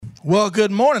Well, good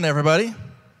morning, everybody.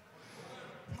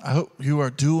 I hope you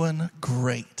are doing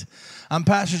great. I'm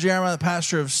Pastor Jeremiah, the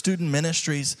pastor of student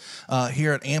ministries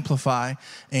here at Amplify,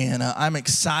 and I'm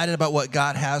excited about what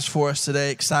God has for us today,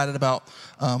 excited about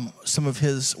some of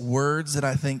his words that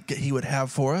I think he would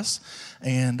have for us,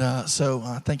 and so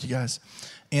thank you guys.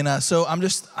 And so I'm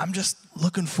just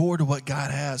looking forward to what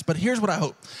God has. But here's what I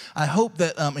hope. I hope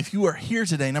that if you are here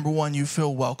today, number one, you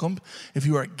feel welcomed. If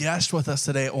you are a guest with us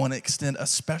today, I want to extend a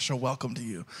special welcome to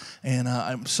you. And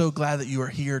I'm so glad that you are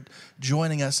here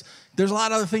joining us. There's a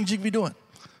lot of other things you can be doing,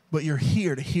 but you're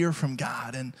here to hear from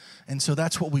God. And so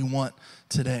that's what we want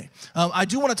today. I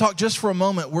do want to talk just for a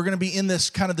moment. We're going to be in this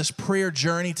prayer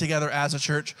journey together as a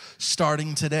church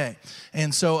starting today.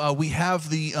 And so we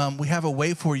have a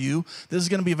way for you. This is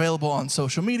going to be available on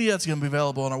social media. It's going to be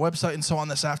available on our website and so on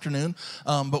this afternoon.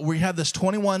 But we have this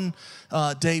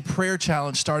 21-day prayer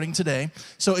challenge starting today.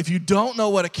 So if you don't know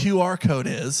what a QR code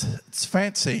is, it's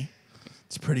fancy.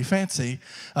 It's pretty fancy.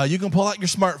 You can pull out your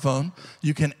smartphone.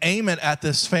 You can aim it at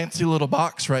this fancy little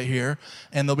box right here,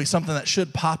 and there'll be something that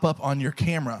should pop up on your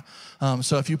camera.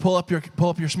 So if you pull up your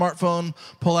smartphone,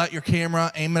 pull out your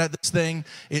camera, aim it at this thing,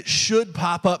 it should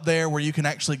pop up there where you can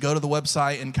actually go to the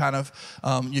website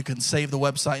and you can save the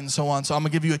website and so on. So I'm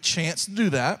going to give you a chance to do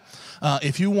that.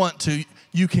 If you want to,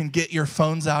 you can get your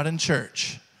phones out in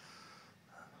church.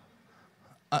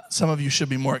 Some of you should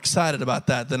be more excited about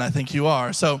that than I think you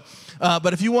are. So,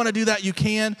 but if you want to do that, you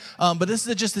can. But this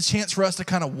is just a chance for us to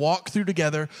kind of walk through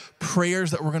together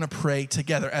prayers that we're going to pray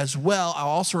together. As well, I'll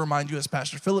also remind you, as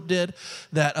Pastor Philip did,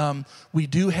 that we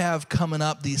do have coming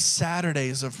up these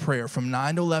Saturdays of prayer from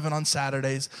 9 to 11 on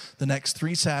Saturdays, the next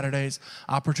 3 Saturdays.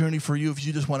 Opportunity for you if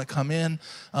you just want to come in.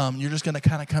 You're just going to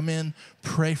kind of come in,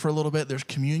 pray for a little bit. There's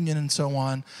communion and so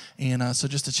on. And so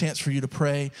just a chance for you to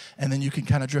pray, and then you can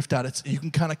kind of drift out. You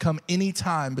can kind of come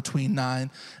anytime between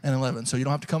 9 and 11. So you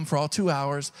don't have to come for all 2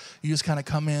 hours. You just kind of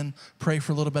come in, pray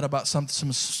for a little bit about some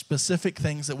specific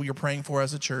things that we are praying for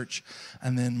as a church,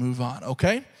 and then move on,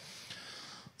 okay?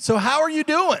 So how are you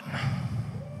doing?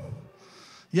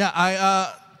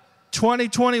 Yeah,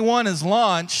 2021 is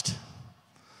launched.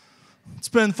 It's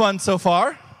been fun so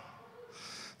far.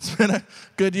 It's been a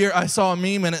good year. I saw a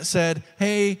meme and it said,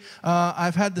 hey,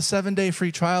 I've had the 7-day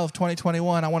free trial of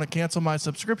 2021. I want to cancel my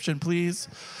subscription, please.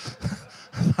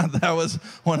 That was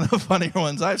one of the funnier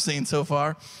ones I've seen so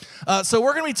far. So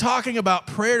we're going to be talking about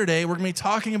prayer today. We're going to be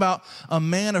talking about a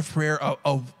man of prayer,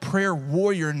 a prayer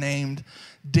warrior named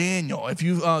Daniel. If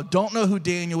you don't know who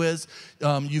Daniel is,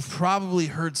 you've probably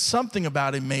heard something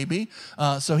about him maybe.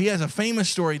 So he has a famous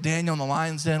story, Daniel in the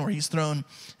lion's den, where he's thrown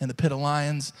in the pit of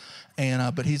lions.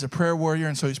 But he's a prayer warrior,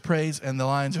 and so he prays, and the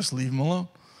lions just leave him alone.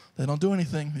 They don't do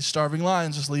anything. These starving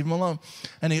lions just leave him alone.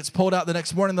 And he gets pulled out the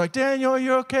next morning. They're like, Daniel, are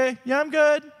you okay? Yeah, I'm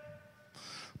good.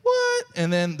 What?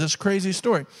 And then this crazy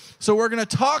story. So we're going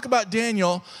to talk about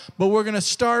Daniel, but we're going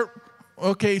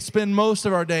to spend most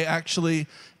of our day actually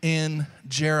in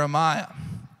Jeremiah.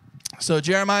 So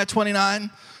Jeremiah 29,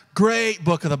 great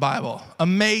book of the Bible.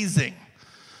 Amazing.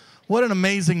 What an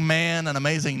amazing man, an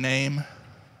amazing name.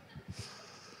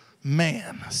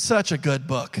 Man, such a good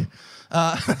book.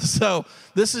 So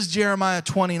this is Jeremiah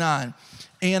 29.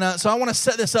 And so I want to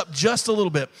set this up just a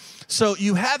little bit. So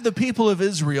you have the people of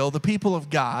Israel, the people of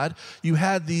God. You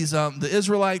had these, the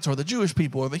Israelites or the Jewish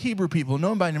people or the Hebrew people,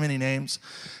 known by many names.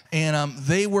 And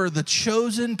they were the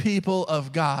chosen people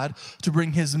of God to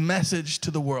bring his message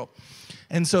to the world.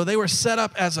 And so they were set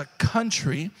up as a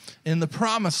country in the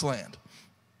promised land.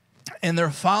 And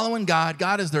they're following God.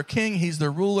 God is their king. He's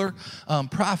their ruler.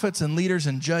 Prophets and leaders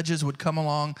and judges would come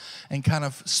along and kind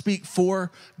of speak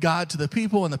for God to the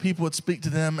people, and the people would speak to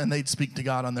them, and they'd speak to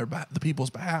God on the people's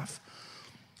behalf.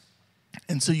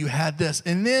 And so you had this.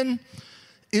 And then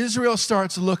Israel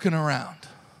starts looking around.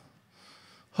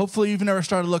 Hopefully you've never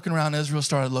started looking around. Israel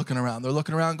started looking around. They're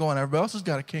looking around going, everybody else has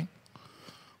got a king.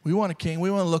 We want a king.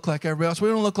 We want to look like everybody else. We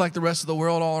want to look like the rest of the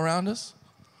world all around us.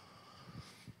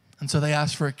 And so they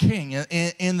asked for a king.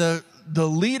 And the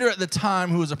leader at the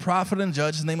time, who was a prophet and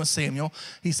judge, his name was Samuel,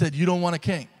 he said, you don't want a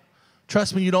king.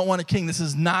 Trust me, you don't want a king. This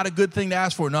is not a good thing to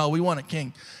ask for. No, we want a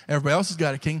king. Everybody else has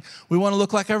got a king. We want to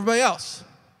look like everybody else.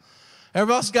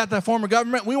 Everybody else has got that form of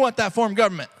government. We want that form of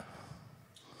government.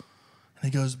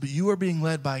 And he goes, but you are being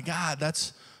led by God.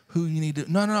 That's who you need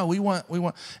to. No, we want.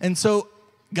 And so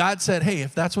God said, hey,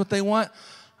 if that's what they want,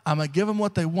 I'm going to give them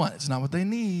what they want. It's not what they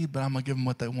need, but I'm going to give them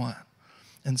what they want.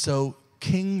 And so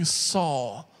King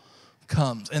Saul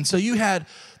comes. And so you had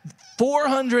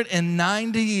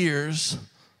 490 years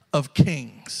of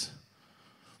kings.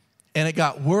 And it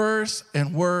got worse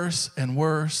and worse and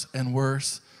worse and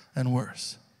worse and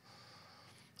worse.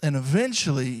 And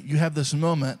eventually, you have this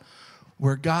moment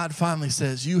where God finally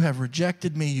says, you have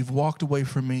rejected me, you've walked away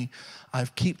from me, I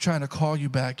keep trying to call you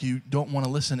back, you don't want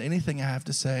to listen to anything I have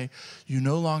to say, you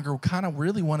no longer kind of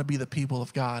really want to be the people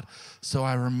of God, so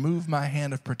I remove my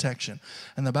hand of protection.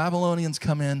 And the Babylonians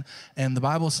come in, and the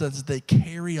Bible says that they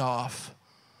carry off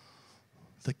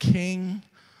the king,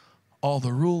 all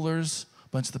the rulers, a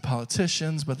bunch of the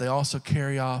politicians, but they also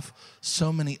carry off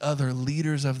so many other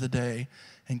leaders of the day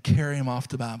and carry them off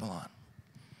to Babylon.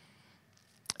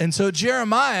 And so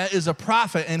Jeremiah is a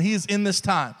prophet, and he's in this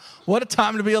time. What a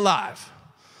time to be alive.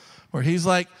 Where he's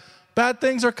like, bad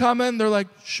things are coming. They're like,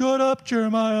 shut up,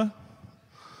 Jeremiah.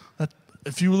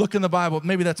 If you look in the Bible,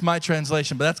 maybe that's my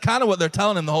translation, but that's kind of what they're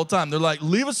telling him the whole time. They're like,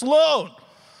 leave us alone.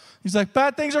 He's like,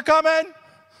 bad things are coming.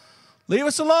 Leave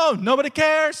us alone. Nobody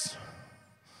cares.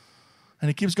 And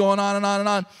he keeps going on and on and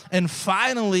on. And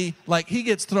finally, like, he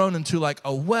gets thrown into like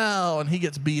a well, and he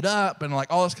gets beat up and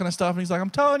like all this kind of stuff. And he's like,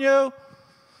 I'm telling you.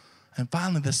 And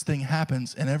finally this thing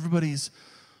happens, and everybody's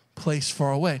placed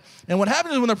far away. And what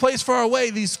happens is when they're placed far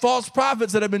away, these false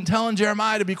prophets that have been telling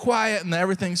Jeremiah to be quiet and that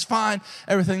everything's fine,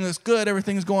 everything looks good,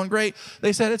 everything's going great,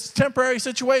 they said, it's a temporary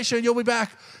situation, you'll be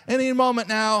back any moment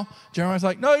now. Jeremiah's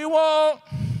like, no, you won't.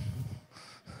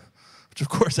 Which, of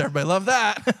course, everybody loved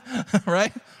that,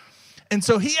 right? And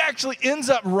so he actually ends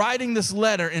up writing this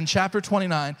letter in chapter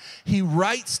 29. He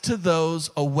writes to those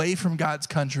away from God's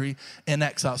country in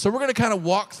exile. So we're going to kind of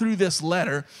walk through this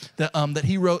letter that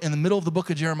he wrote in the middle of the book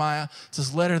of Jeremiah. It's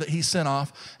this letter that he sent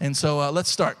off. And so let's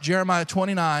start. Jeremiah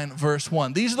 29, verse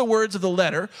 1. These are the words of the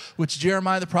letter which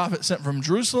Jeremiah the prophet sent from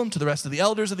Jerusalem to the rest of the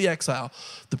elders of the exile,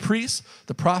 the priests,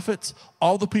 the prophets,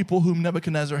 all the people whom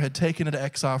Nebuchadnezzar had taken into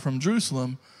exile from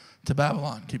Jerusalem to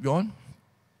Babylon. Keep going.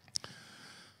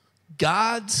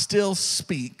 God still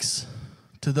speaks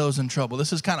to those in trouble.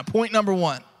 This is kind of point number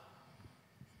one.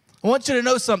 I want you to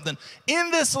know something. In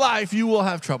this life, you will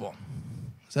have trouble.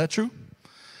 Is that true?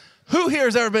 Who here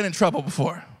has ever been in trouble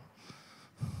before?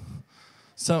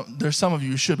 So there's some of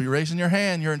you who should be raising your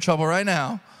hand. You're in trouble right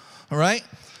now. All right?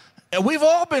 And we've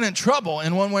all been in trouble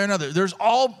in one way or another.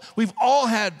 We've all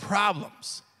had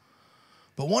problems.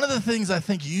 But one of the things I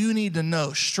think you need to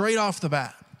know straight off the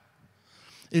bat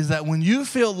is that when you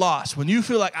feel lost, when you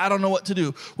feel like I don't know what to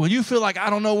do, when you feel like I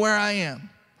don't know where I am,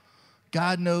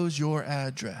 God knows your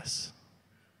address.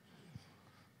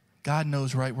 God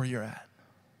knows right where you're at.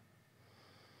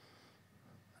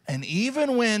 And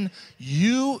even when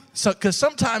because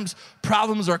sometimes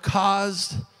problems are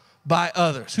caused by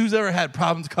others. Who's ever had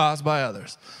problems caused by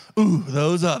others? Ooh,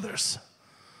 those others.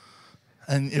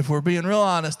 And if we're being real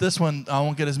honest, this one, I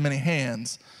won't get as many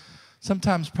hands.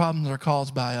 Sometimes problems are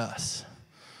caused by us.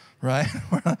 Right?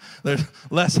 There's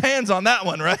less hands on that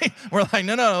one, right? We're like,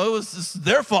 no, it was just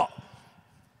their fault.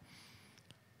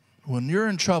 When you're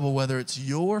in trouble, whether it's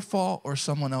your fault or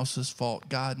someone else's fault,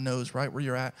 God knows right where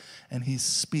you're at, and he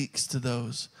speaks to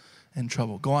those in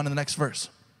trouble. Go on to the next verse.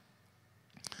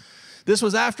 This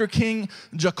was after King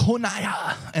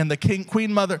Jeconiah and the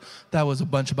queen mother. That was a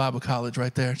bunch of Bible college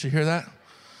right there. Did you hear that?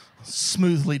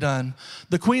 Smoothly done.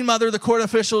 The queen mother, the court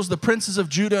officials, the princes of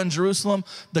Judah and Jerusalem,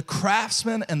 the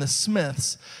craftsmen and the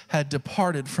smiths had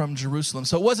departed from Jerusalem.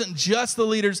 So it wasn't just the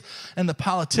leaders and the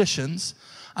politicians.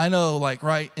 I know, like,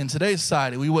 right, in today's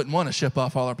society, we wouldn't want to ship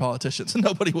off all our politicians.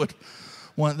 Nobody would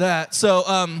want that. So,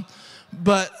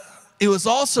 but it was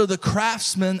also the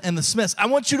craftsmen and the smiths. I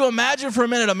want you to imagine for a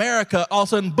minute America, all of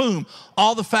a sudden, boom,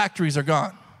 all the factories are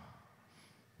gone.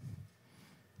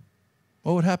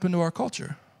 What would happen to our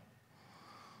culture?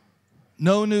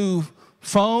 No new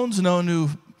phones, no new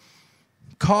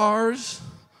cars.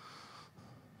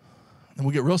 And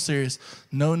we'll get real serious.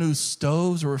 No new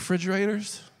stoves or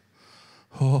refrigerators.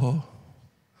 Oh,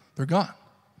 they're gone.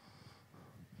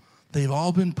 They've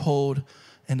all been pulled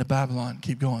into Babylon.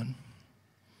 Keep going.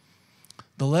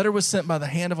 The letter was sent by the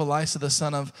hand of Elisha, the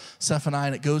son of Zephaniah,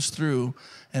 and it goes through,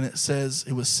 and it says,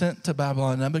 it was sent to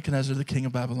Babylon, Nebuchadnezzar, the king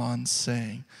of Babylon,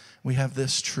 saying, we have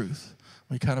this truth.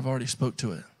 We kind of already spoke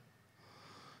to it.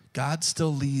 God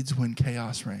still leads when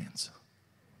chaos reigns.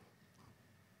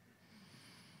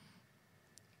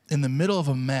 In the middle of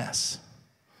a mess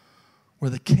where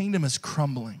the kingdom is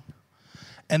crumbling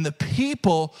and the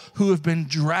people who have been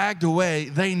dragged away,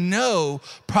 they know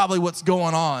probably what's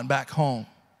going on back home.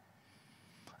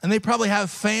 And they probably have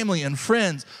family and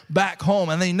friends back home,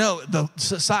 and they know the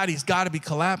society's got to be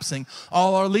collapsing.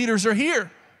 All our leaders are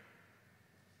here.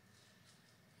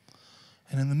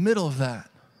 And in the middle of that,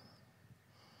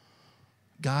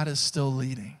 God is still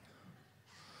leading.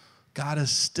 God is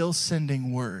still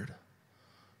sending word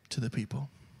to the people.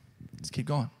 Let's keep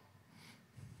going.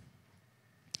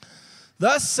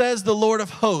 Thus says the Lord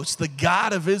of hosts, the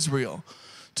God of Israel,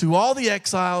 to all the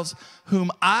exiles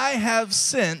whom I have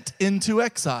sent into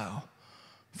exile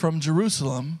from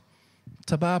Jerusalem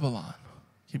to Babylon.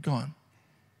 Keep going.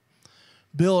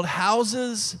 Build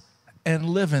houses and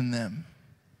live in them.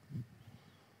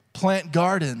 Plant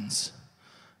gardens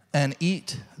and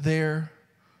eat their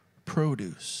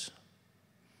produce.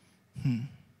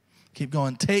 Keep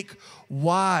going. Take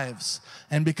wives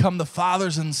and become the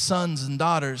fathers and sons and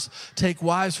daughters. Take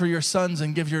wives for your sons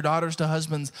and give your daughters to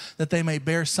husbands, that they may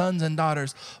bear sons and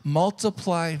daughters.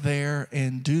 Multiply there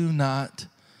and do not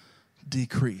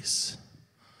decrease.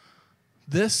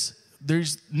 There's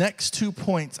next 2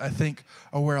 points, I think,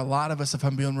 are where a lot of us, if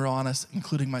I'm being real honest,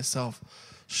 including myself,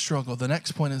 struggle. The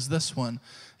next point is this one.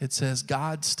 It says,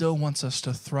 God still wants us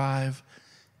to thrive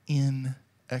in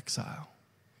exile.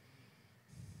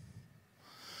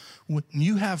 When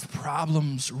you have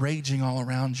problems raging all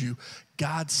around you,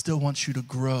 God still wants you to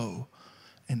grow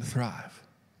and thrive.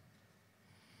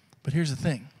 But here's the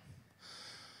thing.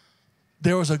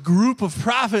 There was a group of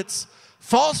prophets,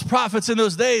 false prophets in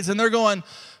those days, and they're going,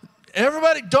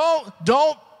 everybody,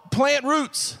 don't plant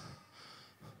roots.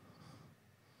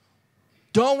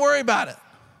 Don't worry about it.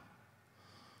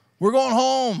 We're going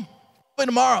home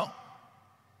tomorrow.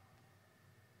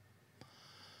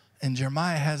 And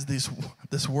Jeremiah has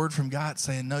this word from God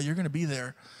saying, no, you're going to be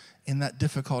there in that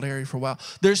difficult area for a while.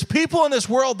 There's people in this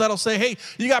world that'll say, hey,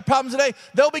 you got problems today?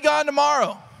 They'll be gone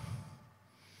tomorrow.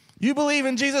 You believe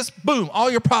in Jesus? Boom, all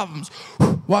your problems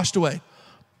washed away.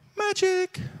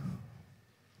 Magic.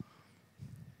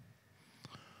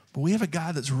 But we have a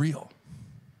God that's real.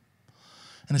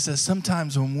 And it says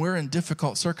sometimes when we're in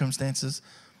difficult circumstances,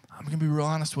 I'm going to be real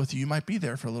honest with you, you might be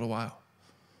there for a little while.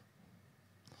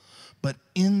 But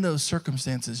in those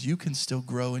circumstances, you can still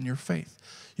grow in your faith.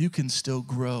 You can still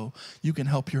grow. You can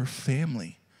help your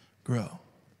family grow.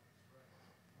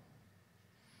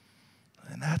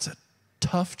 And that's a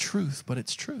tough truth, but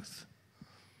it's truth.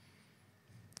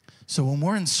 So when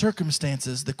we're in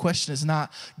circumstances, the question is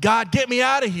not, God, get me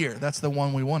out of here. That's the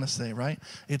one we want to say, right?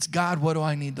 It's, God, what do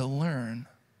I need to learn?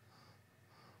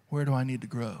 Where do I need to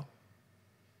grow?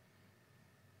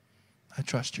 I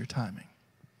trust your timing.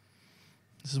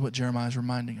 This is what Jeremiah is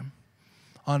reminding him.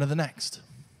 On to the next.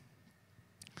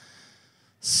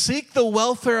 Seek the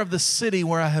welfare of the city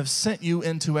where I have sent you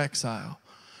into exile.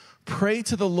 Pray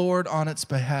to the Lord on its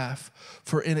behalf,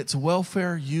 for in its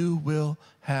welfare you will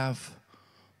have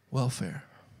welfare.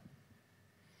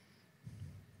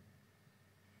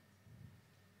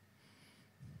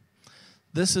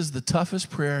 This is the toughest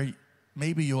prayer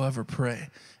maybe you'll ever pray.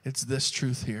 It's this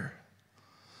truth here.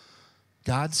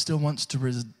 God still wants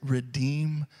to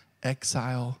redeem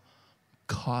exile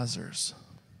causers.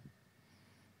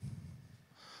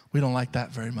 We don't like that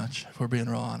very much, if we're being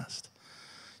real honest.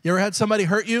 You ever had somebody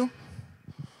hurt you?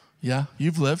 Yeah,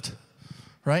 you've lived,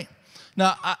 right?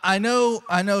 Now, I know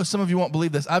some of you won't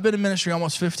believe this. I've been in ministry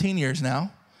almost 15 years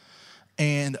now,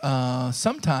 and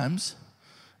sometimes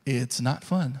it's not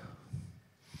fun.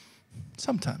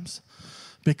 Sometimes,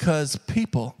 because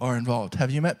people are involved. Have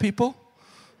you met people?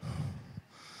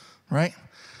 Right?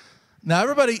 Now,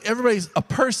 everybody's a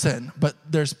person, but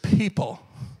there's people,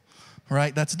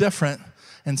 right? That's different.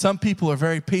 And some people are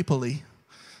very people-y.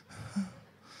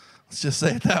 Let's just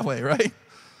say it that way, right?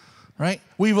 Right?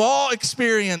 We've all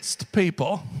experienced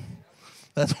people.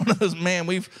 That's one of those, man,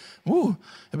 it'd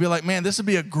be like, man, this would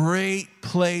be a great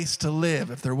place to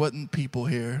live if there wasn't people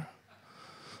here.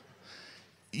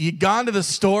 You gone to the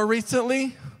store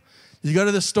recently? You go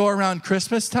to the store around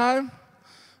Christmas time?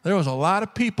 There was a lot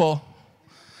of peopling.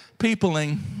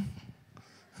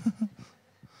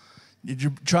 Did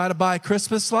you try to buy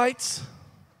Christmas lights?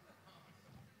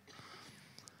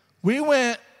 We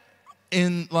went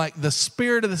in like the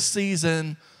spirit of the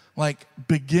season, like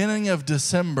beginning of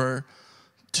December,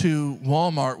 to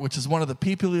Walmart, which is one of the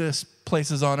peopliest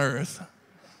places on earth.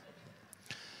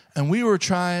 And we were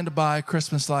trying to buy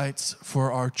Christmas lights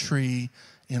for our tree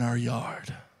in our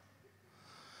yard.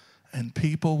 And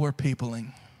people were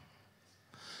peopling.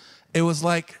 It was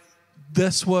like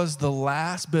this was the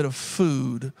last bit of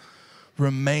food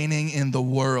remaining in the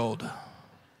world.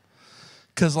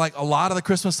 Because like a lot of the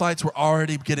Christmas lights were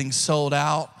already getting sold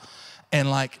out. And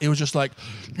like it was just like,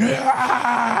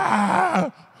 yeah!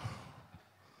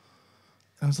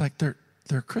 I was like, they're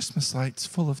Christmas lights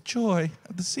full of joy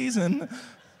of the season.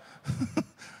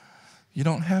 You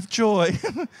don't have joy.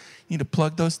 You need to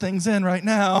plug those things in right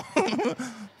now.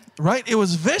 Right? It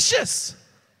was vicious.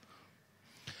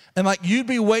 And like you'd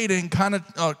be waiting, kind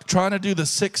of trying to do the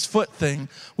 6 foot thing,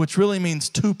 which really means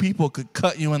 2 people could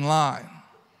cut you in line.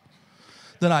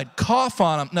 then I'd cough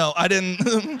on them. No, I didn't.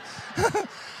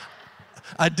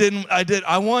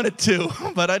 I wanted to,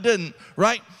 but I didn't,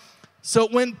 right? So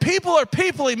when people are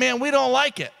peoply, man, we don't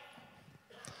like it.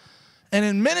 And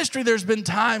in ministry, there's been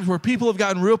times where people have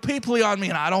gotten real peoply on me,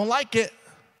 and I don't like it.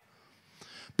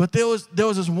 But there was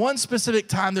this one specific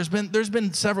time. There's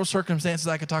been several circumstances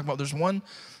I could talk about. There's one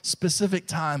specific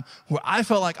time where I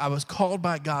felt like I was called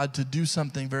by God to do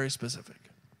something very specific.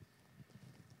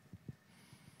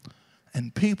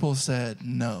 And people said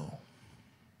no.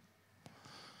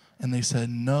 And they said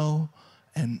no,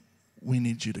 and we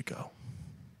need you to go.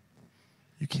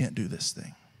 You can't do this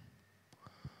thing.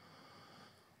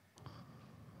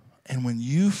 And when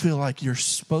you feel like you're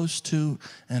supposed to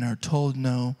and are told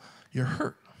no, you're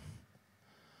hurt.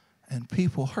 And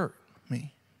people hurt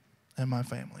me and my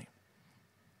family.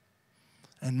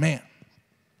 And man,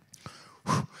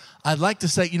 I'd like to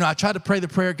say, I tried to pray the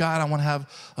prayer, God, I want to have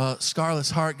a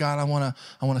scarless heart. God, I want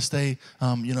to stay,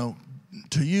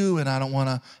 to you, and I don't want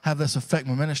to have this affect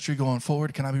my ministry going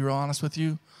forward. Can I be real honest with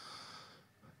you?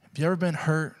 Have you ever been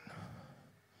hurt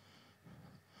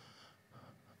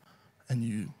and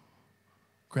you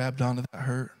grabbed onto that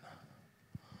hurt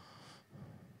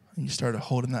and you started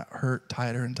holding that hurt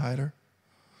tighter and tighter?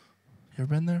 You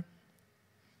ever been there?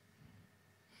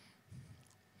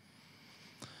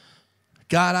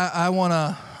 God, I want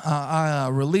to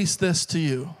release this to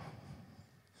you.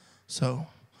 So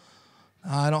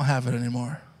I don't have it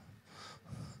anymore.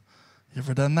 You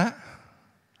ever done that?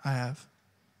 I have.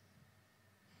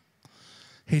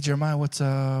 Hey, Jeremiah, what's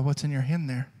in your hand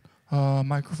there?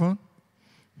 Microphone?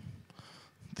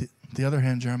 The other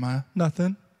hand, Jeremiah.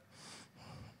 Nothing.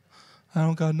 I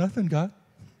don't got nothing, God.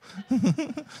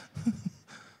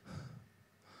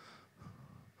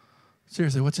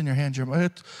 Seriously, what's in your hand, Jeremiah?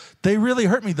 They really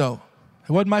hurt me, though.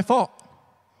 It wasn't my fault.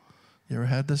 You ever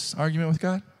had this argument with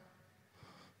God?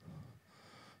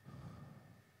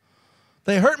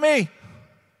 They hurt me.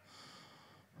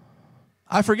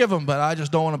 I forgive them, but I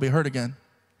just don't want to be hurt again.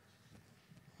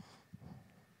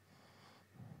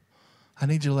 I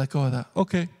need you to let go of that.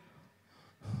 Okay.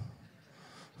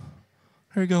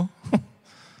 Here you go.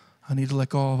 I need to let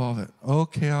go of all of it.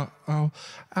 Okay, ow.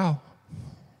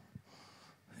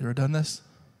 You ever done this?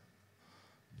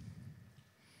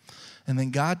 And then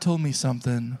God told me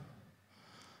something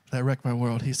that wrecked my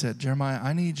world. He said, Jeremiah,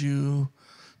 I need you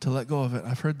to let go of it.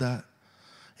 I've heard that.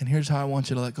 And here's how I want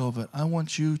you to let go of it. I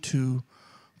want you to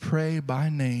pray by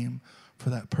name for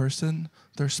that person,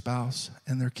 their spouse,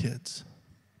 and their kids.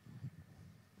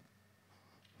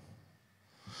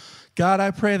 God,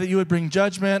 I pray that you would bring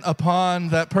judgment upon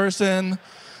that person.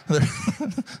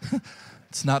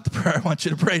 It's not the prayer I want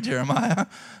you to pray, Jeremiah.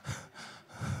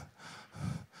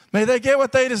 May they get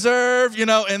what they deserve,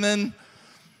 and then,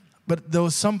 but there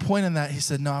was some point in that he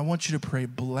said, no, I want you to pray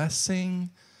blessing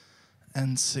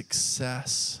and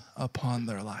success upon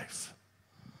their life.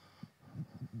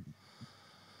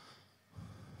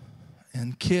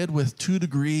 And kid with 2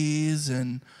 degrees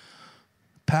and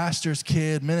pastor's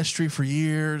kid, ministry for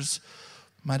years.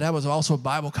 My dad was also a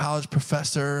Bible college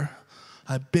professor.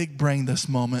 I big-brained this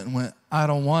moment and went, I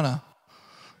don't want to.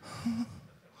 You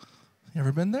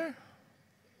ever been there?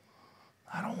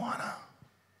 I don't want to.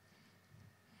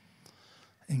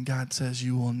 And God says,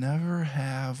 you will never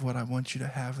have what I want you to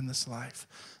have in this life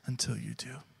until you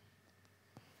do.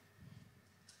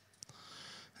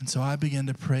 And so I began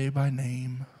to pray by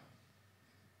name.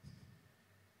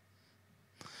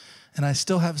 And I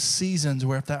still have seasons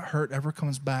where if that hurt ever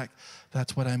comes back,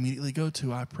 that's what I immediately go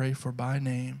to. I pray for by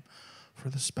name, for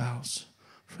the spouse,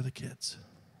 for the kids.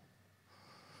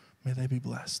 May they be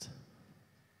blessed.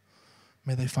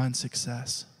 May they find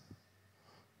success.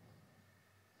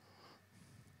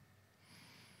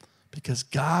 Because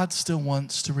God still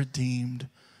wants to redeem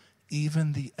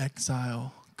even the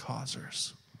exile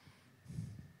causers.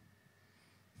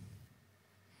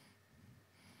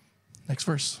 Next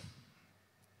verse.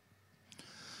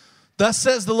 Thus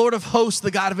says the Lord of hosts, the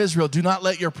God of Israel, do not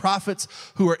let your prophets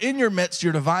who are in your midst,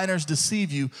 your diviners,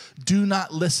 deceive you. Do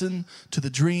not listen to the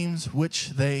dreams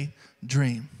which they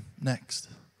dream. Next.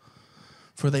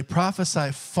 For they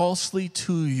prophesy falsely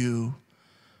to you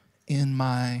in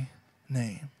my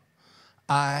name.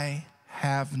 I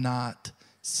have not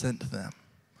sent them,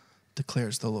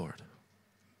 declares the Lord.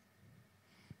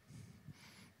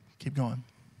 Keep going.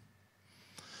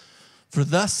 For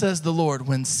thus says the Lord,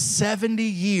 when 70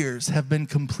 years have been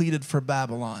completed for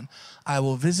Babylon, I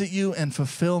will visit you and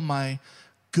fulfill my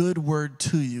good word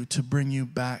to you to bring you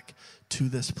back to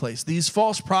this place. These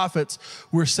false prophets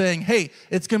were saying, hey,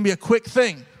 it's going to be a quick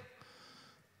thing.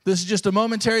 This is just a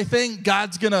momentary thing.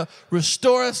 God's going to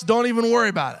restore us. Don't even worry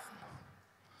about it.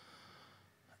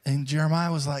 And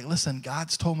Jeremiah was like, listen,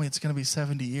 God's told me it's going to be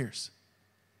 70 years.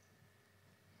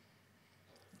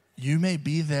 You may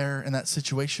be there in that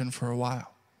situation for a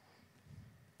while.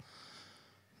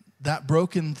 That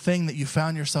broken thing that you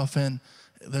found yourself in,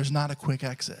 there's not a quick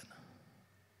exit.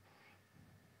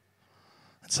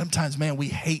 And sometimes, man, we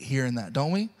hate hearing that,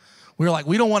 don't we? We're like,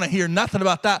 we don't want to hear nothing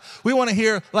about that. We want to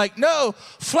hear like, no,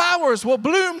 flowers will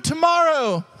bloom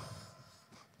tomorrow.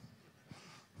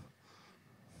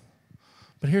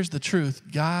 But here's the truth.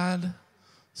 God,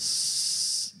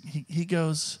 he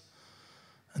goes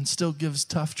and still gives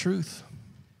tough truth.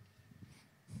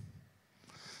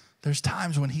 There's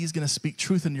times when he's going to speak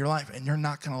truth in your life and you're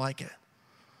not going to like it.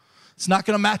 It's not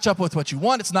going to match up with what you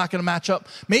want. It's not going to match up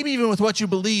maybe even with what you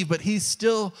believe, but he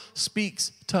still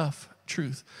speaks tough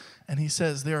truth. And he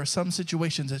says there are some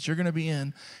situations that you're going to be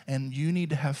in and you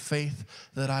need to have faith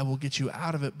that I will get you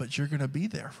out of it, but you're going to be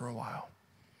there for a while.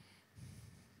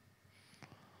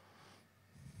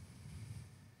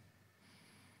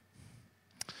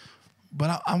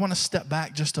 But I want to step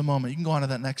back just a moment. You can go on to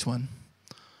that next one.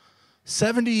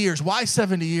 70 years. Why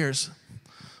 70 years?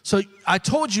 So I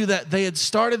told you that they had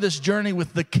started this journey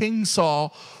with the King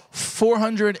Saul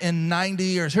 490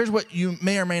 years. Here's what you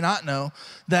may or may not know,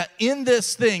 that in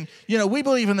this thing, we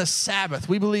believe in the Sabbath.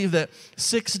 We believe that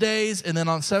 6 days, and then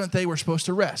on the seventh day, we're supposed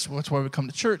to rest. Well, that's why we come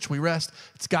to church. We rest.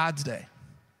 It's God's day.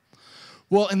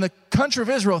 Well, in the country of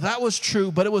Israel, that was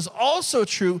true, but it was also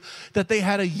true that they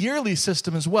had a yearly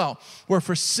system as well, where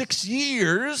for 6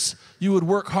 years, you would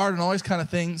work hard and all these kind of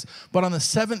things, but on the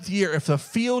seventh year, if the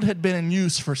field had been in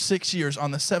use for 6 years,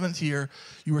 on the seventh year,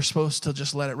 you were supposed to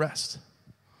just let it rest.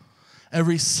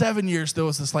 Every 7 years, there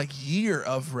was this year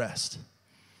of rest.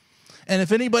 And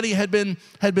if anybody had been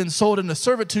sold into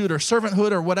servitude or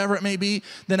servanthood or whatever it may be,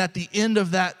 then at the end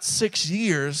of that 6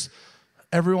 years,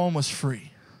 everyone was free.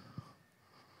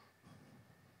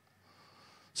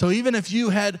 So even if you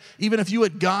had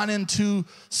gone into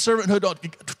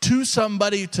servanthood to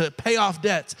somebody to pay off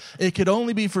debts, it could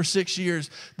only be for 6 years.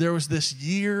 There was this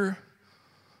year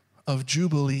of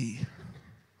Jubilee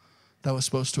that was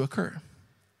supposed to occur.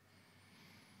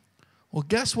 Well,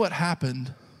 guess what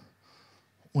happened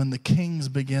when the kings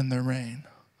began their reign?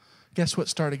 Guess what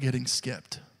started getting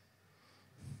skipped?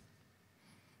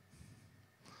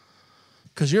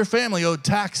 Because your family owed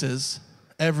taxes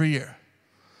every year.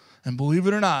 And believe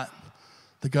it or not,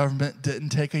 the government didn't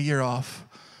take a year off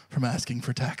from asking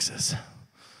for taxes.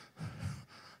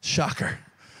 Shocker.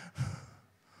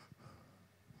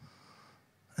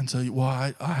 And so,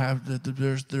 I have,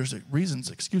 there's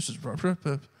reasons, excuses.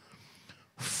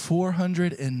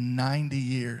 490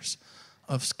 years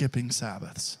of skipping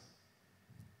Sabbaths.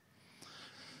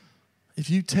 If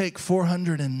you take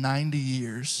 490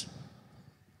 years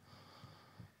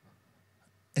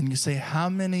and you say how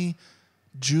many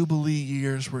Jubilee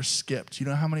years were skipped. You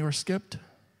know how many were skipped?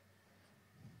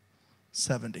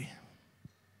 70.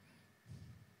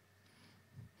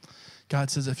 God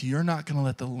says, if you're not going to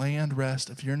let the land rest,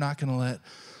 if you're not going to let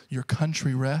your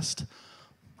country rest,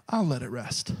 I'll let it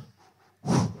rest.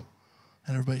 And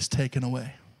everybody's taken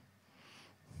away.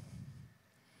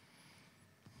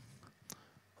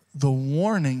 The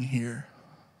warning here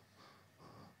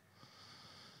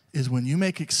is when you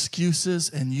make excuses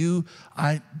and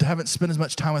I haven't spent as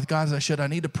much time with God as I should. I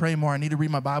need to pray more. I need to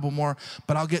read my Bible more,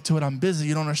 but I'll get to it. I'm busy.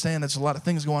 You don't understand. There's a lot of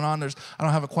things going on. I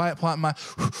don't have a quiet plot in my...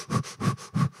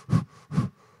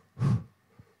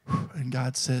 And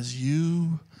God says,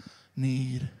 you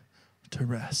need to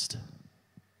rest.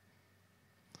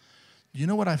 You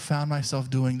know what I found myself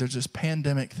doing? There's this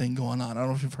pandemic thing going on. I don't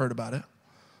know if you've heard about it.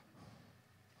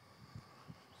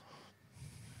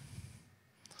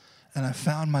 And I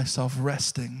found myself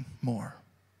resting more.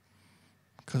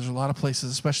 Because there's a lot of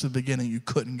places, especially at the beginning, you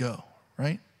couldn't go,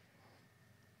 right?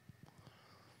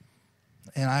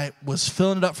 And I was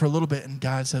filling it up for a little bit, and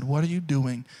God said, what are you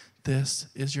doing? This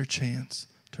is your chance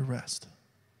to rest.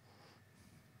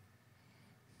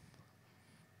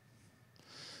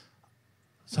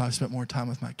 So I spent more time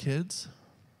with my kids.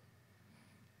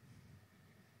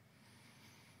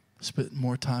 Spent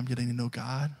more time getting to know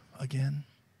God again.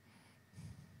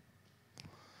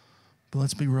 But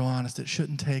let's be real honest, it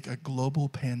shouldn't take a global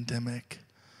pandemic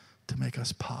to make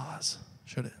us pause,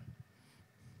 should it?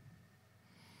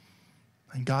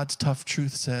 And God's tough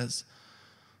truth says,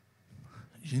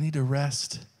 you need to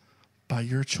rest by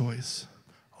your choice,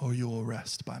 or you will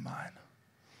rest by mine.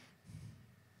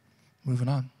 Moving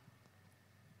on.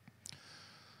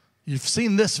 You've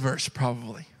seen this verse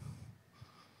probably.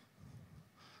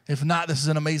 If not, this is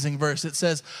an amazing verse. It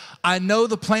says, I know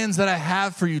the plans that I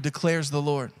have for you, declares the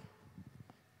Lord.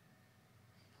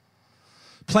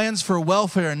 Plans for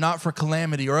welfare and not for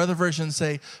calamity. Or other versions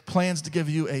say plans to give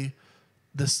you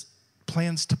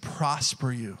plans to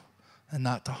prosper you and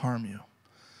not to harm you.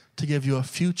 To give you a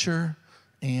future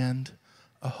and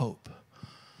a hope.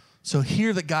 So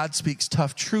hear that God speaks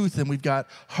tough truth, and we've got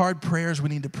hard prayers we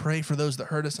need to pray for those that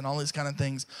hurt us and all these kind of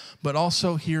things. But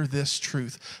also hear this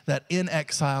truth, that in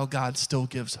exile, God still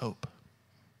gives hope.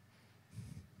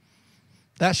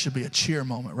 That should be a cheer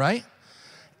moment, right?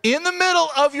 In the middle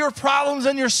of your problems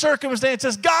and your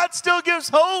circumstances, God still gives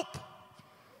hope.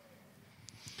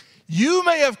 You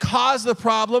may have caused the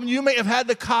problem. You may have had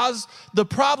the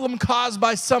problem caused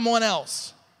by someone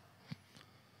else.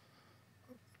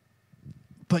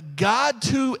 But God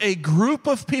to a group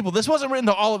of people, this wasn't written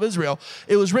to all of Israel,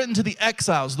 it was written to the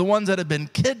exiles, the ones that had been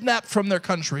kidnapped from their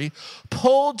country,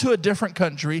 pulled to a different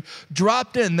country,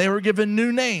 dropped in. They were given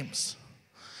new names.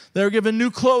 They were given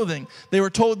new clothing. They were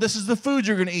told, this is the food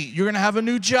you're going to eat. You're going to have a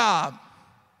new job.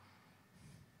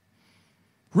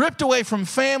 Ripped away from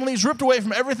families, ripped away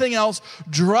from everything else,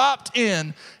 dropped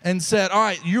in and said, all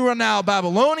right, you are now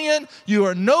Babylonian. You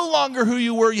are no longer who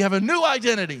you were. You have a new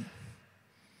identity.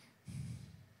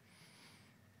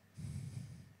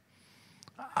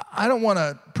 I don't want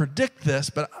to predict this,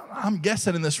 but I'm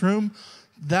guessing in this room,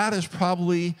 that is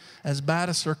probably as bad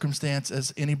a circumstance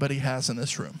as anybody has in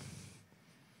this room.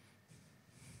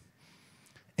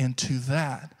 And to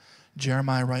that,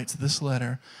 Jeremiah writes this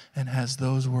letter and has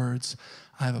those words,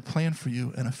 I have a plan for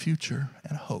you and a future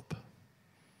and hope.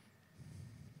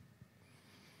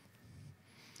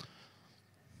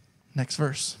 Next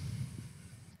verse.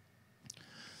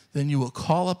 Then you will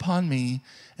call upon me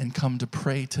and come to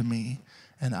pray to me,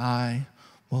 and I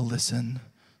will listen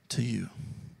to you.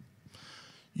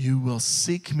 You will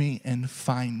seek me and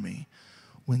find me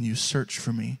when you search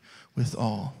for me with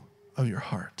all of your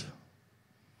heart.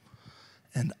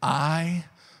 And I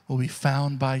will be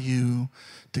found by you,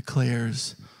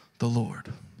 declares the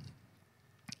Lord.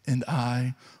 And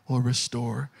I will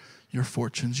restore your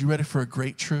fortunes. You ready for a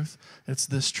great truth? It's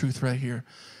this truth right here.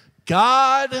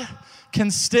 God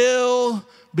can still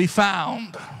be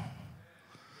found.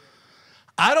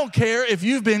 I don't care if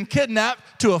you've been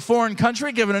kidnapped to a foreign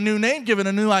country, given a new name, given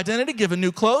a new identity, given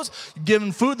new clothes,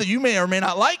 given food that you may or may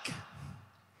not like.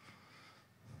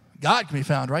 God can be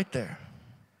found right there.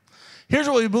 Here's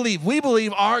what we believe. We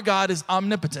believe our God is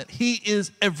omnipotent. He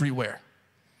is everywhere.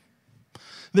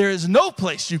 There is no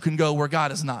place you can go where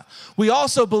God is not. We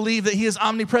also believe that he is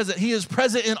omnipresent. He is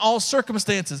present in all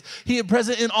circumstances. He is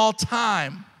present in all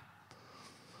time.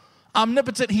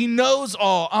 Omnipotent, he knows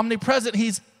all. Omnipresent,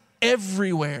 he's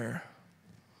everywhere.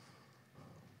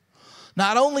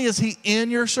 Not only is he in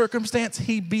your circumstance,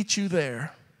 he beat you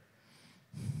there.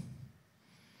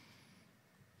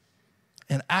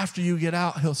 And after you get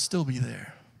out, he'll still be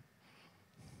there.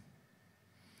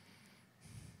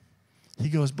 He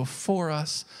goes before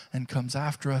us and comes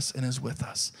after us and is with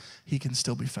us. He can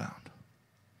still be found.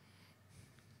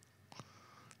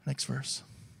 Next verse.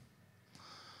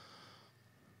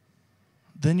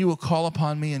 Then you will call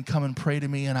upon me and come and pray to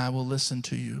me, and I will listen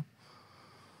to you.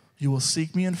 You will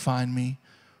seek me and find me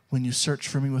when you search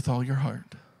for me with all your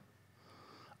heart.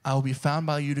 I will be found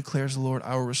by you, declares the Lord.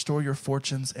 I will restore your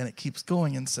fortunes. And it keeps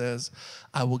going and says,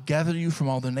 I will gather you from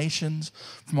all the nations,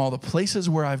 from all the places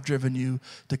where I've driven you,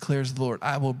 declares the Lord.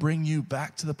 I will bring you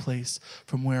back to the place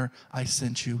from where I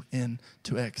sent you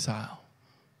into exile.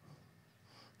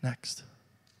 Next.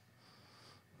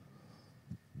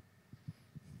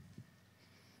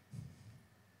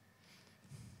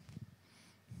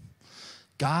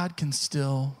 God can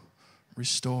still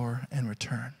restore and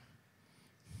return.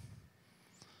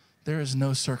 There is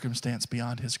no circumstance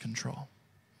beyond his control.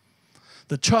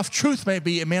 The tough truth may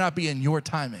be, it may not be in your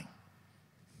timing.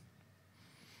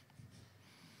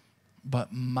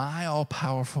 But my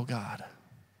all-powerful God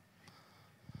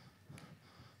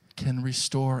can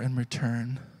restore and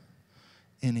return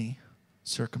any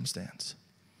circumstance.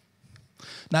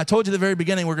 Now, I told you at the very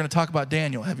beginning we're going to talk about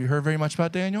Daniel. Have you heard very much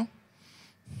about Daniel?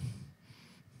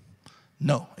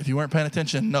 No. If you weren't paying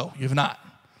attention, no, you've not.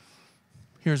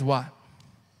 Here's why.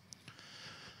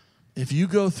 If you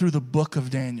go through the book of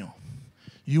Daniel,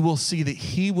 you will see that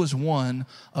he was one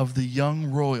of the young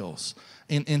royals.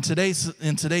 In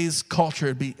today's culture,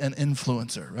 it'd be an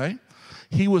influencer, right?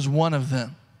 He was one of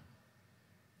them.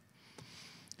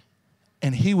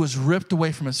 And he was ripped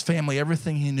away from his family,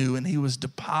 everything he knew, and he was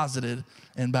deposited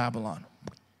in Babylon.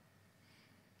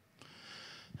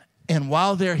 And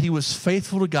while there, he was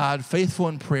faithful to God, faithful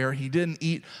in prayer. He didn't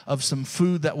eat of some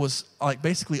food that was like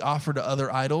basically offered to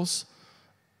other idols.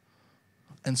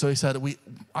 And so he said,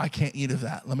 I can't eat of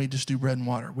that. Let me just do bread and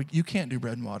water. You can't do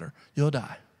bread and water. You'll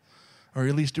die. or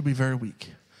at least you'll be very weak.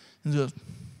 And he goes,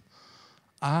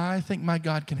 I think my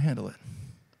God can handle it.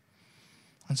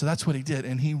 And so that's what he did.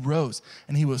 And he rose,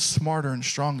 and he was smarter and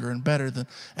stronger and better than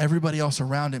everybody else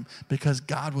around him because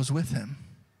God was with him.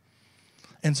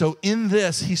 And so in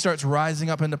this, he starts rising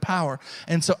up into power.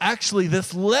 And so actually,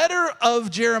 this letter of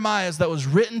Jeremiah's that was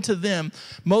written to them,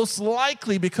 most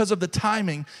likely because of the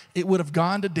timing, it would have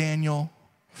gone to Daniel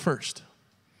first.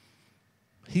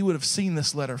 He would have seen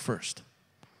this letter first.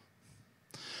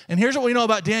 And here's what we know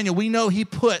about Daniel. We know he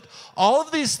put all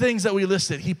of these things that we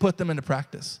listed, he put them into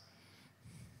practice.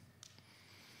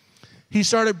 He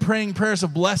started praying prayers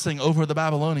of blessing over the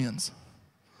Babylonians.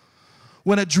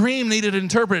 When a dream needed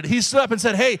interpreted, he stood up and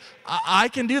said, hey, I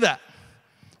can do that.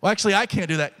 Well, actually, I can't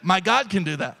do that. My God can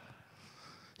do that.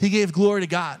 He gave glory to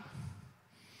God.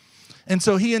 And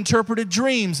so he interpreted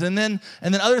dreams, and then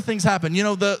other things happened. You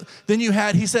know,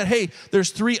 he said, hey, there's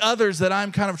 3 others that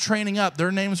I'm kind of training up.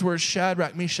 Their names were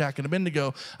Shadrach, Meshach, and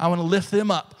Abednego. I want to lift them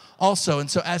up also. And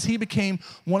so as he became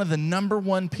one of the number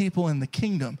 1 people in the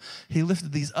kingdom, he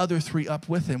lifted these other 3 up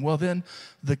with him. Well, then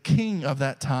the king of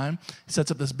that time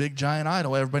sets up this big giant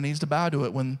idol. Everybody needs to bow to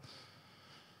it. When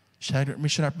Shadrach,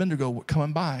 Meshach, and Abednego were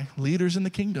coming by, leaders in the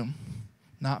kingdom,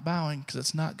 not bowing because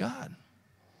it's not God.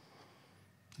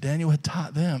 Daniel had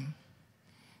taught them,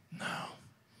 no.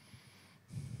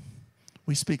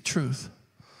 We speak truth.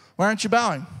 Why aren't you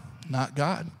bowing? Not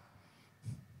God.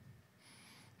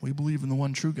 We believe in the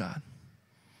one true God.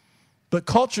 But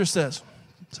culture says,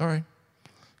 sorry,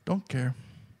 don't care.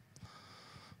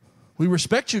 We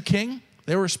respect you, king.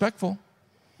 They were respectful.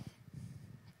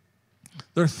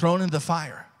 They're thrown into the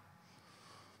fire.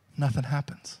 Nothing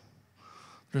happens.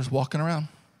 They're just walking around.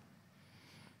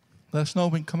 Let us know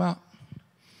when we can come out.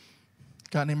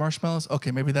 Got any marshmallows?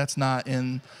 Okay, maybe that's not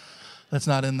in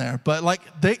there. But like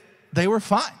they were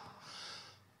fine.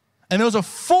 And there was a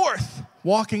 4th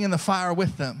walking in the fire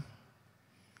with them.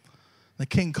 The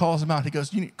king calls him out. He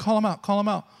goes, call him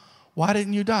out. Why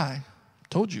didn't you die?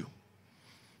 Told you.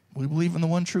 We believe in the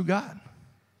one true God.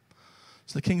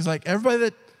 So the king's like,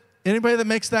 anybody that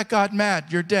makes that God mad,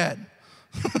 you're dead.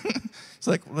 It's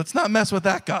like, let's not mess with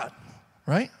that God,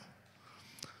 right?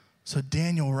 So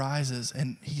Daniel rises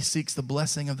and he seeks the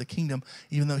blessing of the kingdom,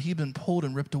 even though he'd been pulled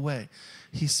and ripped away.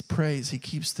 He prays, he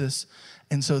keeps this.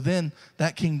 And so then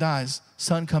that king dies.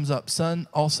 Son comes up. Son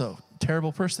also,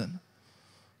 terrible person.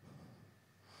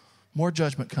 More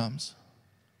judgment comes.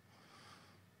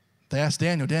 They asked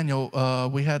Daniel,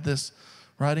 we had this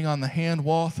writing on the hand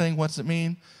wall thing. What's it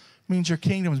mean? It means your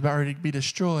kingdom is about ready to be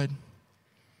destroyed.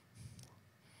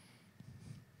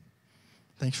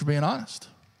 Thanks for being honest.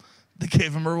 They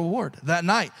gave him a reward. That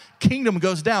night, kingdom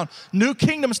goes down. New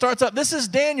kingdom starts up. This is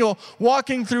Daniel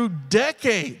walking through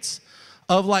decades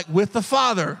of with the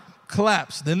father,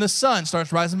 collapse. Then the son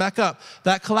starts rising back up.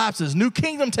 That collapses. New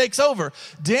kingdom takes over.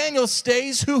 Daniel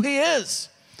stays who he is,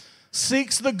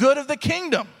 seeks the good of the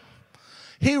kingdom.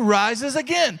 He rises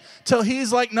again till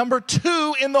he's number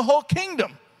 2 in the whole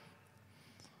kingdom.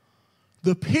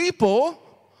 The people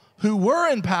who were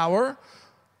in power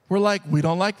were like, we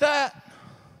don't like that.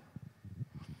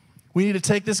 We need to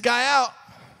take this guy out.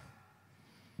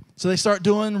 So they start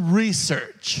doing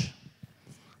research.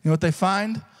 You know what they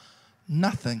find?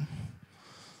 Nothing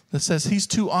that says he's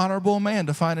too honorable a man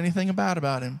to find anything bad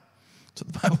about him. That's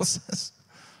what the Bible says.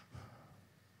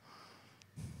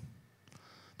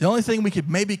 The only thing we could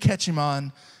maybe catch him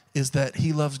on is that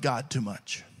he loves God too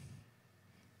much.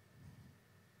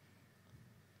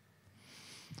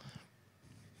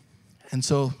 And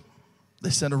so they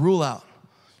send a rule out.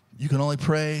 You can only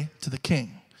pray to the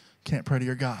king. Can't pray to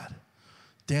your God.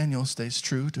 Daniel stays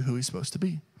true to who he's supposed to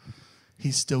be.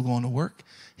 He's still going to work.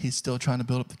 He's still trying to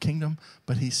build up the kingdom,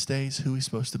 but he stays who he's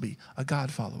supposed to be, a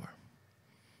God follower.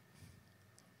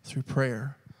 Through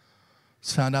prayer,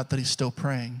 it's found out that he's still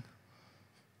praying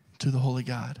to the holy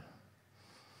God.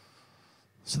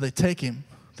 So they take him.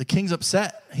 The king's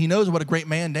upset. He knows what a great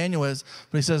man Daniel is,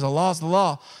 but he says, the law's the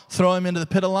law. Throw him into the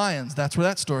pit of lions. That's where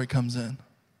that story comes in.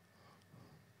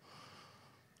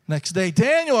 Next day,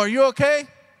 Daniel, are you okay?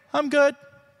 I'm good.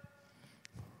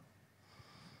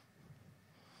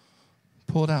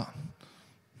 Pull it out.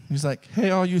 He's like,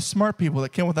 hey, all you smart people that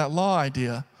came with that law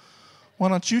idea, why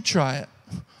don't you try it?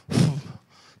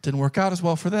 Didn't work out as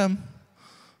well for them.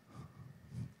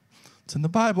 It's in the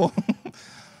Bible.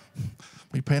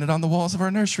 We paint it on the walls of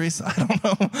our nurseries. I don't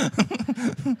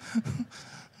know.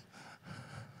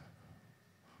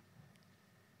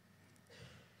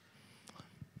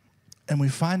 And we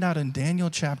find out in Daniel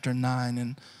chapter 9,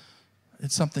 and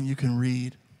it's something you can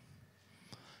read.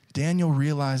 Daniel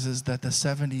realizes that the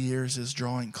 70 years is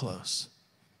drawing close.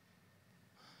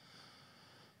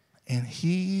 And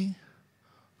he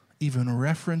even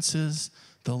references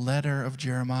the letter of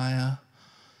Jeremiah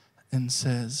and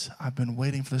says, I've been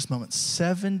waiting for this moment.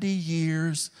 70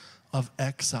 years of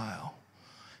exile.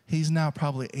 He's now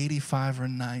probably 85 or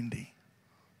 90.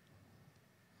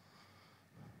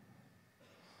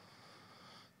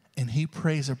 And he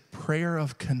prays a prayer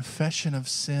of confession of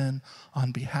sin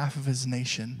on behalf of his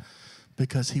nation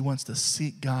because he wants to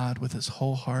seek God with his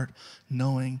whole heart,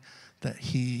 knowing that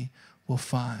he will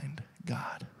find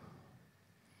God.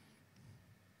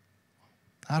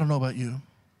 I don't know about you.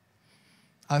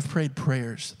 I've prayed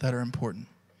prayers that are important.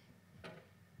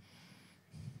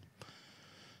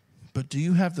 But do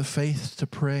you have the faith to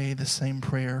pray the same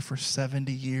prayer for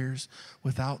 70 years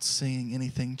without seeing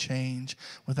anything change,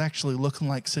 with actually looking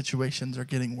like situations are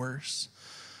getting worse?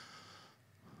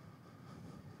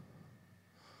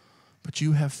 But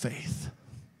you have faith.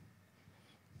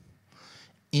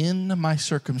 In my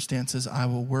circumstances, I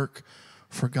will work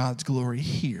for God's glory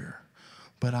here,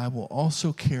 but I will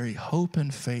also carry hope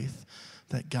and faith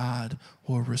that God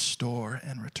will restore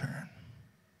and return.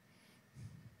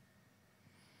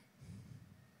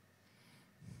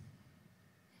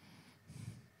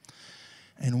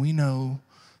 And we know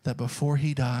that before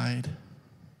he died,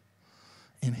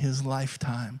 in his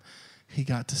lifetime, he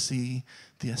got to see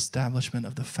the establishment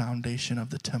of the foundation of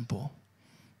the temple.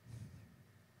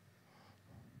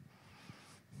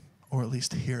 Or at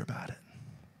least hear about it.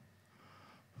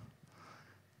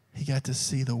 He got to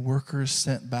see the workers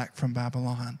sent back from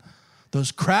Babylon,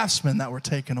 those craftsmen that were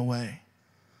taken away,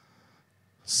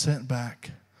 sent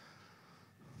back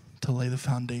to lay the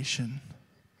foundation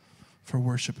for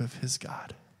worship of his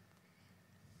God.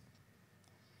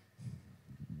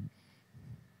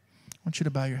 I want you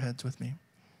to bow your heads with me.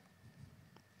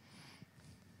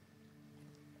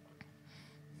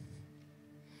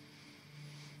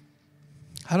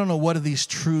 I don't know what of these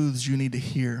truths you need to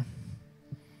hear.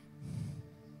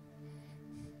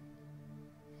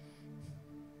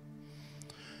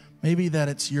 Maybe that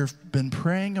it's you've been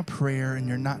praying a prayer and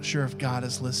you're not sure if God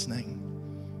is listening.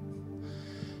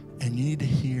 And you need to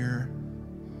hear,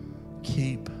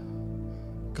 keep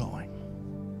going.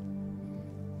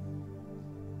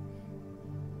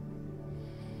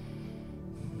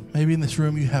 Maybe in this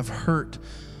room you have hurt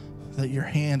that your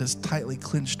hand is tightly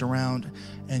clenched around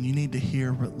and you need to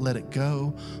hear, let it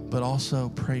go, but also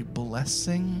pray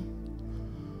blessing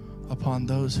upon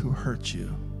those who hurt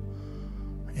you.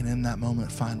 And in that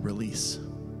moment, find release.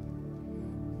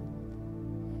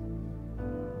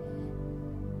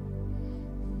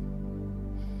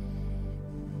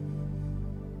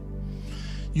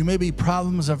 You may be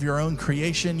problems of your own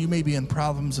creation. You may be in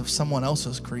problems of someone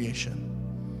else's creation.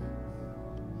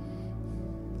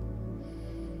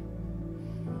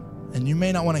 And you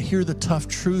may not want to hear the tough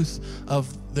truth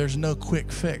of there's no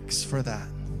quick fix for that.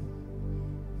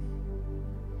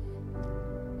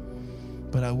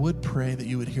 But I would pray that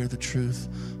you would hear the truth.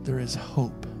 There is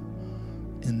hope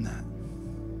in that.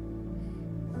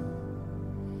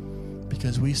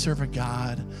 Because we serve a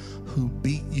God who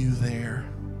beat you there.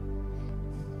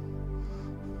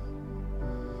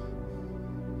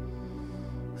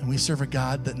 And we serve a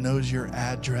God that knows your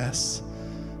address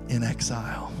in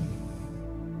exile.